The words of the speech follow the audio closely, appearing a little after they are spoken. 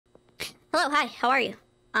Hello, hi, how are you?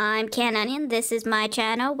 I'm Can Onion. This is my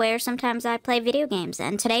channel where sometimes I play video games,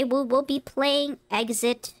 and today we will be playing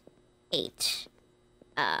Exit 8.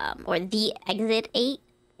 Or The Exit 8.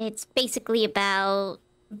 It's basically about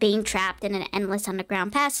being trapped in an endless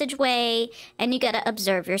underground passageway, and you gotta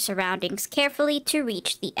observe your surroundings carefully to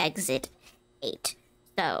reach the Exit 8.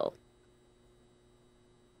 So,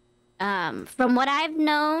 from what I've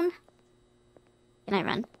known... Can I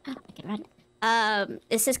run? Oh, I can run.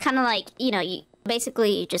 This is kind of like, you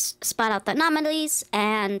basically just spot out the anomalies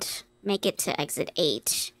and make it to exit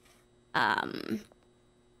 8.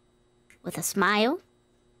 With a smile.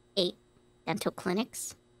 8 dental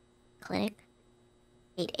clinics. Clinic.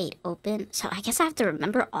 8 open. So I guess I have to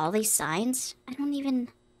remember all these signs. I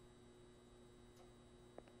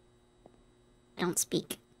don't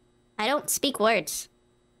speak. I don't speak words.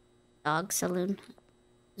 Dog saloon.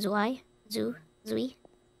 Zui.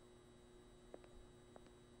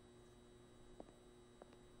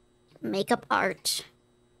 Makeup art.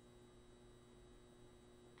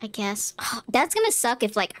 I guess. Oh, that's gonna suck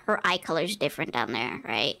if, like, her eye color's different down there,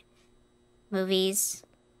 right? Movies.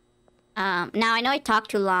 Now I know I talked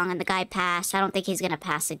too long and the guy passed. I don't think he's gonna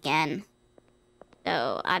pass again.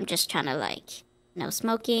 So I'm just trying to, like, no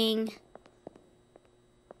smoking.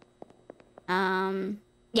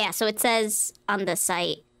 Yeah, so it says on the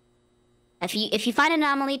site, if you find an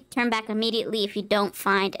anomaly, turn back immediately. If you don't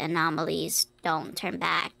find anomalies, don't turn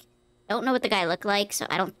back. Don't know what the guy looked like, so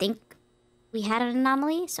I don't think we had an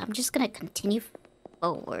anomaly. So I'm just gonna continue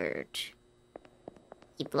forward.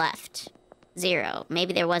 Keep left. 0.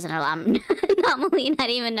 Maybe there was an anomaly and I didn't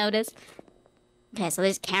even notice. Okay, so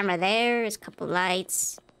there's a camera there. There's a couple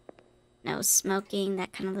lights. No smoking.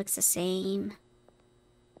 That kind of looks the same.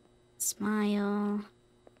 Smile.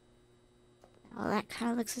 Oh, that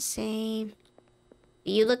kind of looks the same.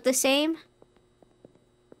 Do you look the same?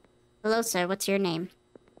 Hello, sir. What's your name?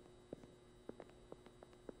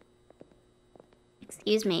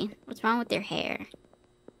 Excuse me. What's wrong with your hair?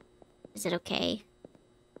 Is it okay?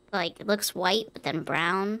 Like, it looks white, but then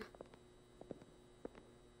brown.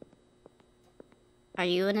 Are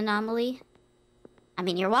you an anomaly? I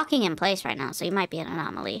mean, you're walking in place right now, so you might be an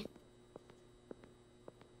anomaly.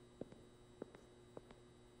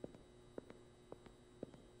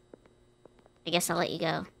 I guess I'll let you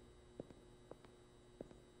go.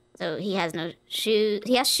 So he has no shoes.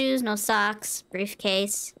 He has shoes, no socks,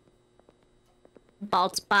 briefcase,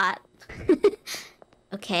 bald spot.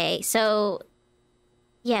 Okay, so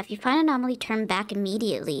yeah, if you find an anomaly, turn back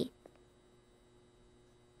immediately.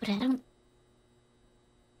 But I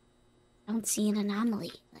don't see an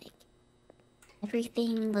anomaly. Like,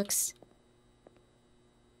 everything looks...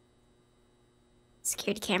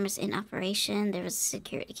 Security cameras in operation. There was a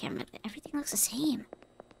security camera. Everything looks the same.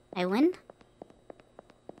 I win?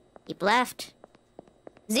 Keep left.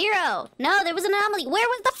 0! No, there was an anomaly. Where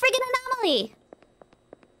was the friggin' anomaly?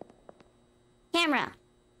 Camera.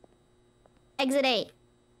 Exit 8.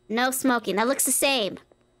 No smoking. That looks the same.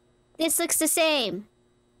 This looks the same.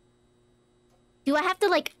 Do I have to,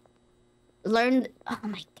 like, learn... Oh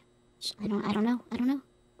my gosh. I don't know.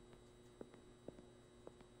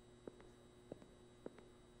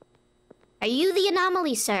 Are you the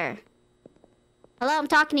anomaly, sir? Hello, I'm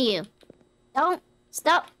talking to you. Don't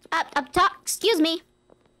stop. Excuse me.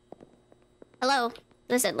 Hello.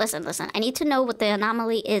 Listen. I need to know what the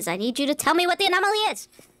anomaly is. I need you to tell me what the anomaly is.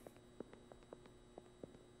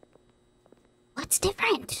 What's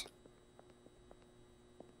different?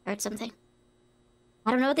 Heard something? I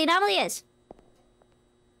don't know what the anomaly is.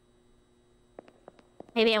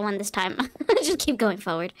 Maybe I won this time. Just keep going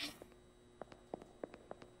forward.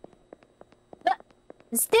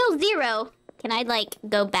 Still 0. Can I, like,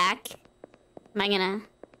 go back? Am I gonna...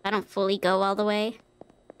 I don't fully go all the way.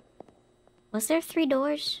 Was there 3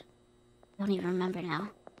 doors? I don't even remember now.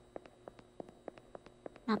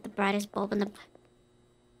 Not the brightest bulb in the...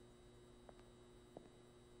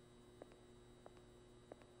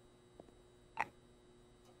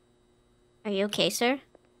 Are you okay, sir?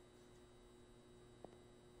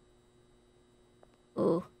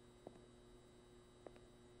 Ooh.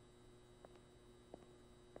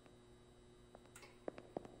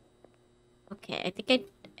 Okay,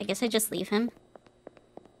 I guess I just leave him.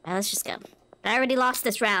 Alright, let's just go. But I already lost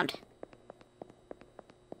this round.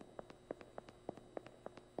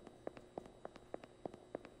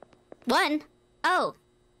 One? Oh.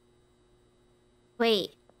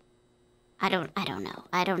 Wait. I don't know.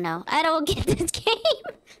 I don't get this game.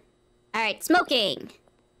 Alright, smoking.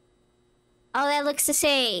 Oh, that looks the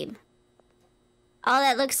same. Oh,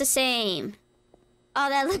 that looks the same. Oh,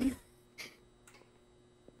 that looks...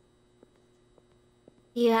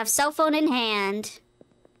 You have cell phone in hand.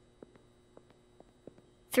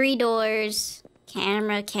 3 doors.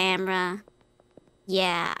 Camera.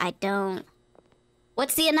 Yeah, I don't...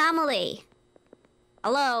 What's the anomaly?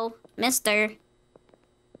 Hello, mister.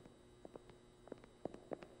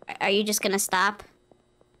 Are you just gonna stop?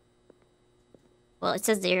 Well, it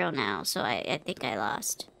says 0 now, so I think I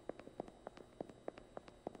lost.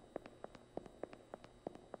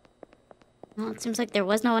 Well, it seems like there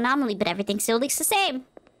was no anomaly, but everything still looks the same.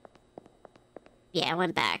 Yeah, I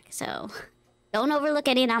went back, so... Don't overlook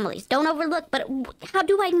any anomalies. Don't overlook, but how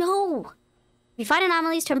do I know? If you find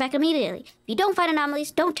anomalies, turn back immediately. If you don't find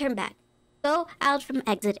anomalies, don't turn back. Go out from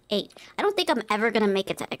exit 8. I don't think I'm ever gonna make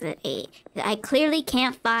it to exit 8. I clearly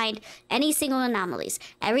can't find any single anomalies.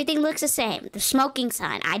 Everything looks the same. The smoking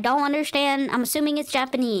sign. I don't understand. I'm assuming it's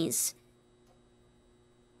Japanese.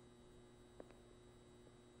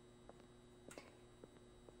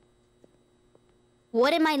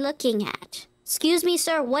 What am I looking at? Excuse me,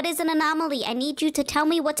 sir. What is an anomaly? I need you to tell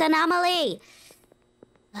me what's an anomaly.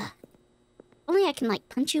 Ugh. Only I can, like,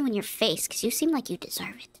 punch you in your face, because you seem like you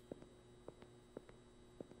deserve it.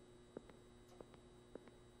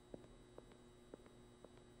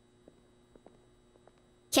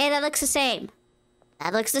 Okay, that looks the same.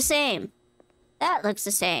 That looks the same. That looks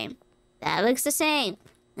the same. That looks the same.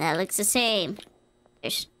 That looks the same.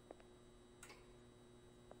 There's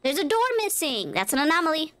a door missing. That's an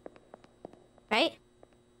anomaly. Right?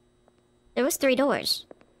 There was 3 doors.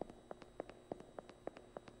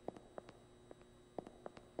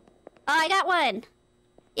 Oh, I got one.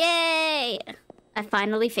 Yay! I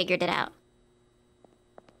finally figured it out.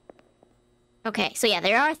 Okay, so yeah,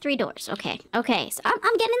 there are 3 doors. Okay, so I'm getting there.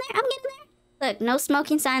 I'm getting there. Look, no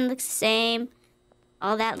smoking sign looks the same.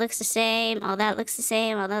 All that looks the same. All that looks the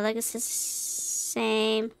same. All that looks the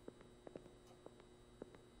same.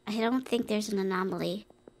 I don't think there's an anomaly.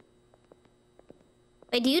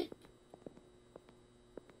 Wait, do you...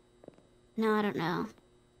 No, I don't know.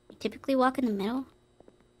 You typically walk in the middle?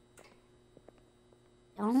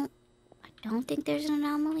 I don't think there's an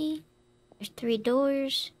anomaly. There's 3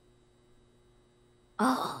 doors.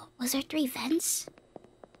 Oh, was there 3 vents?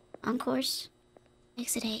 On course.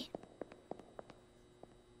 Exit 8.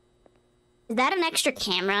 Is that an extra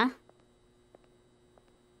camera?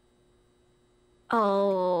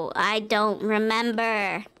 Oh, I don't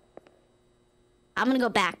remember. I'm gonna go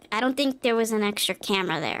back. I don't think there was an extra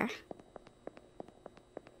camera there.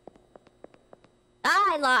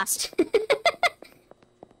 Ah, I lost.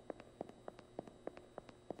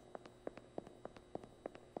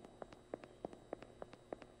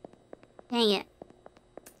 Dang it.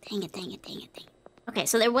 Dang it. Okay,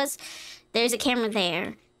 so there's a camera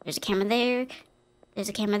there. There's a camera there. There's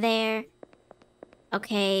a camera there.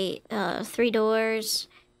 Okay, 3 doors.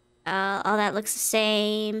 All that looks the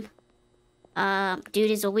same.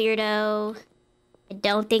 Dude is a weirdo. I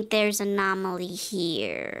don't think there's an anomaly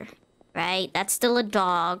here. Right? That's still a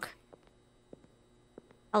dog.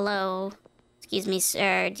 Hello? Excuse me,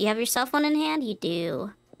 sir. Do you have your cell phone in hand? You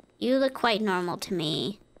do. You look quite normal to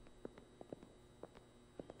me.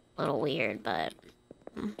 A little weird, but...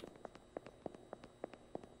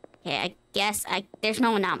 Okay, I guess there's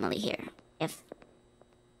no anomaly here.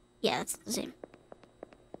 Yeah, that's the same.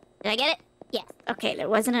 Did I get it? Yes. Okay, there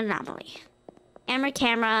was an anomaly.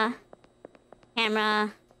 Camera.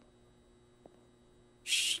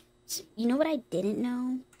 Shh. You know what I didn't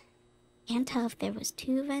know? Can't tell if there was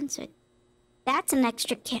 2 vents or... That's an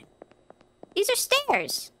extra These are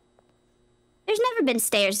stairs. There's never been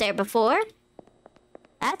stairs there before.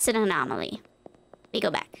 That's an anomaly. We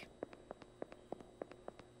go back.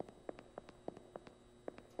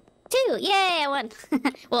 2! Yay, I won.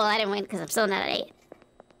 Well, I didn't win because I'm still not at 8.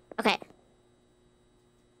 Okay.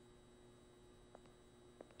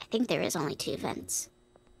 I think there is only 2 vents.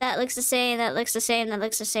 That looks the same, that looks the same, that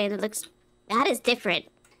looks the same, that is different.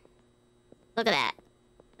 Look at that.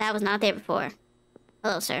 That was not there before.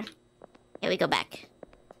 Hello, sir. Here we go back.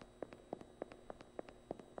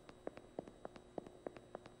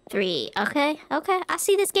 3. Okay. I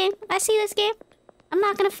see this game. I'm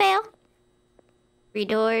not gonna fail. 3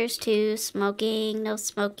 doors, 2, smoking, no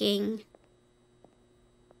smoking.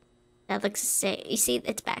 That looks the same. You see,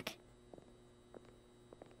 it's back.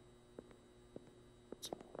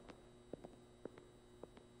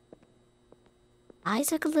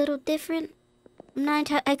 Eyes look a little different.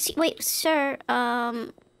 Wait, sir,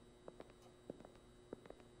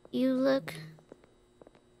 you look,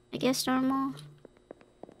 I guess, normal.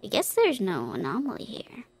 I guess there's no anomaly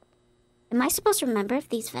here. Am I supposed to remember if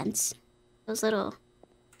these vents, those little...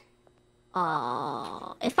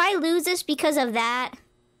 Oh, if I lose this because of that...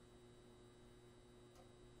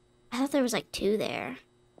 thought there was like 2 there.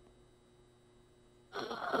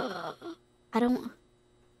 I don't...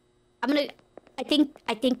 I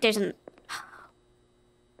think there's an...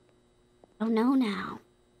 Oh no now.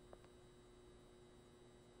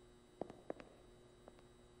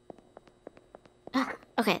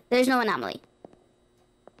 Okay, there's no anomaly.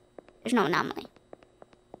 There's no anomaly.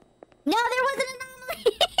 No, there was an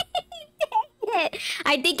anomaly! Dang it.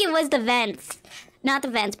 I think it was the vents. Not the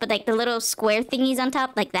vents, but like the little square thingies on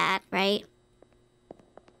top, like that, right?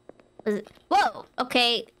 Whoa,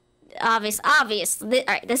 okay. Obvious.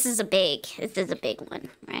 Alright, this is a big one,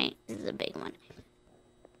 right? This is a big one.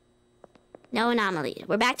 No anomaly.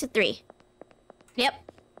 We're back to 3.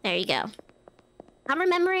 Yep, there you go. I'm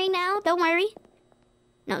remembering now, don't worry.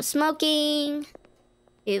 No smoking.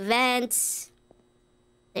 Events.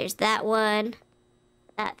 There's that one.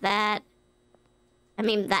 That. I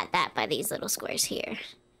mean, that by these little squares here.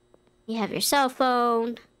 You have your cell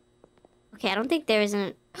phone. Okay, I don't think there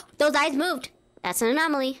isn't... Those eyes moved! That's an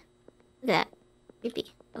anomaly. Look at that.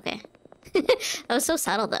 Creepy. Okay. That was so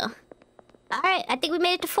subtle, though. Alright, I think we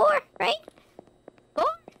made it to 4, right? 4?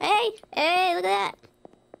 Hey, look at that.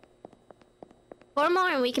 4 more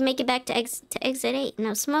and we can make it back to exit 8.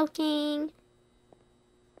 No smoking.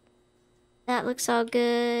 That looks all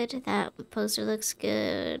good. That poster looks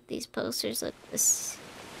good. These posters look this.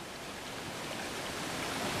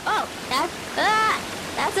 Oh,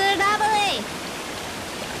 that's an anomaly.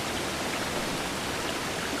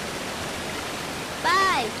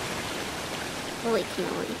 5. Holy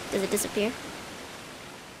cannoli. Does it disappear?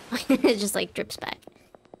 It just like drips back.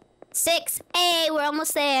 6. Hey, we're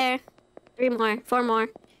almost there. 3 more. 4 more.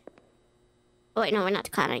 Oh wait, no, we're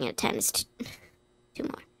not counting at 10. It's 2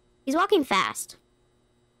 more. He's walking fast.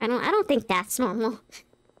 I don't think that's normal.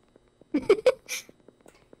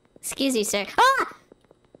 Excuse you, sir. Ah!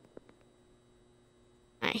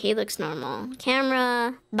 Alright, he looks normal.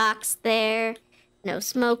 Camera, box there. No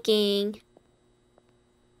smoking.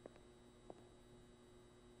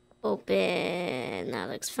 Open. That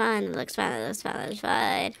looks fine. That looks fine. That looks fine. That looks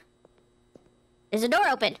fine. There's a door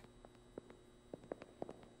open.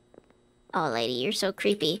 Oh, lady, you're so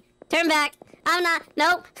creepy. Turn back. I'm not.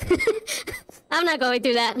 Nope. I'm not going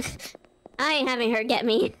through that. I ain't having her get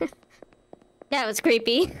me. That was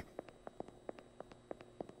creepy. No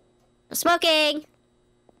smoking.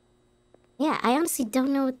 Yeah, I honestly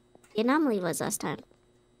don't know what the anomaly was last time.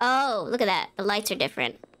 Oh, look at that. The lights are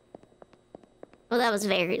different. Well, that was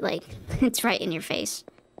very, like, it's right in your face.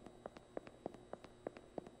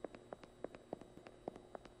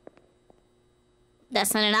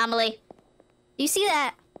 That's an anomaly. Do you see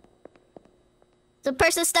that? There's a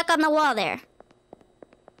person stuck on the wall there.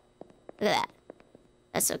 Look at that.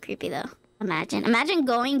 That's so creepy, though. Imagine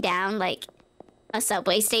going down, like, a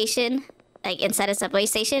subway station. Like, inside a subway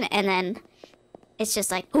station, and then it's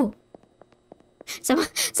just like, ooh.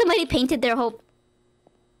 Somebody painted their whole...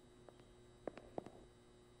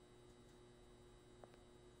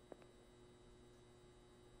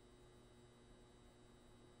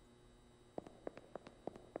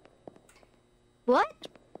 What?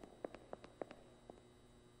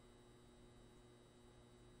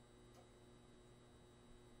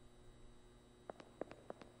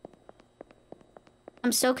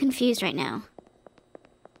 I'm so confused right now.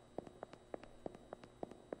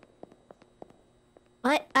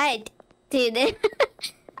 What? Dude,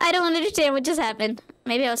 I don't understand what just happened.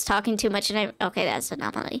 Maybe I was talking too much and okay, that's an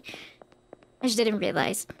anomaly. I just didn't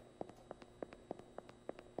realize.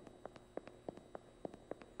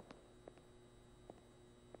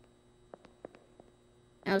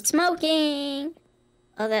 No smoking.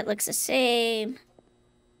 Oh, that looks the same.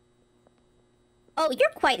 Oh, you're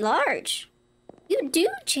quite large. You do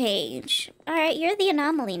change. Alright, you're the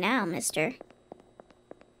anomaly now, mister.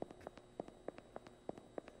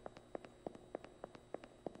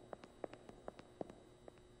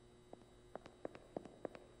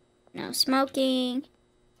 No smoking.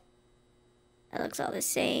 That looks all the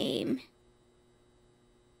same.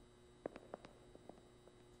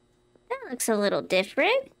 That looks a little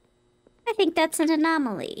different. I think that's an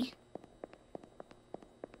anomaly.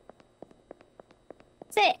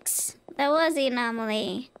 6. That was the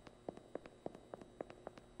anomaly.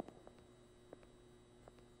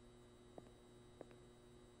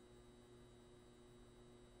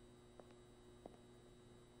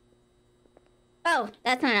 Oh,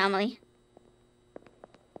 that's an anomaly.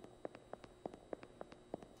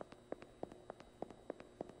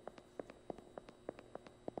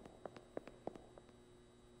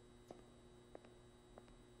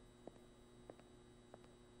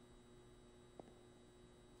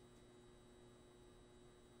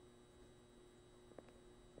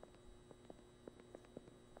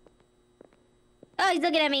 he's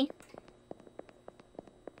looking at me.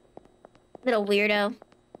 Little weirdo.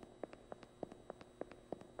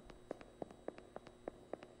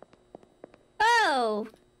 Oh!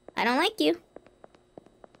 I don't like you.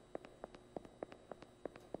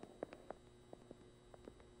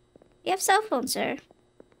 You have cell phone, sir.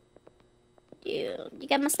 You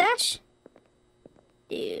got a mustache?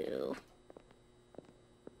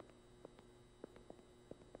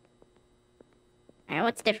 Alright,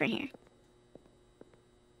 what's different here?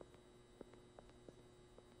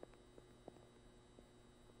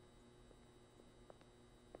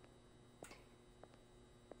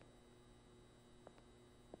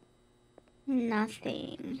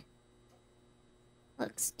 Nothing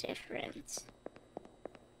looks different.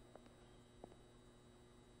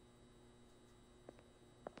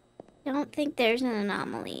 Don't think there's an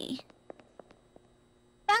anomaly.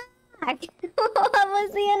 Fuck! What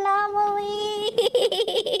was the anomaly?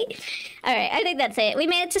 Alright, I think that's it. We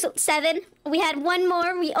made it to 7. We had one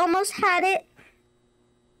more. We almost had it.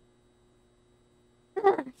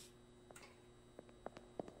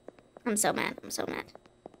 I'm so mad. I'm so mad.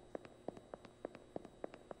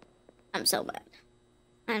 I'm so mad.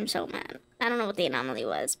 I'm so mad. I don't know what the anomaly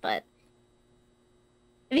was, but...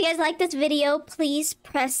 if you guys like this video, please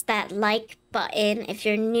press that like button. If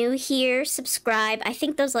you're new here, subscribe. I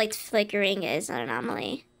think those lights flickering is an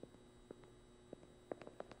anomaly.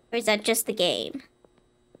 Or is that just the game?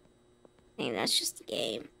 I think that's just the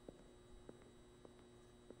game.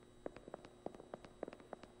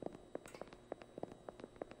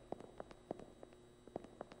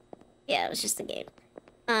 Yeah, it was just the game.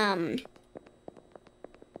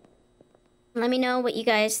 Let me know what you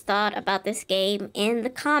guys thought about this game in the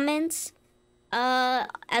comments.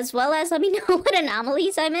 As well as let me know what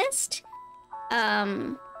anomalies I missed.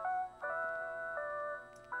 But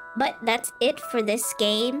that's it for this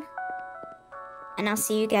game. And I'll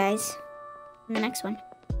see you guys in the next one.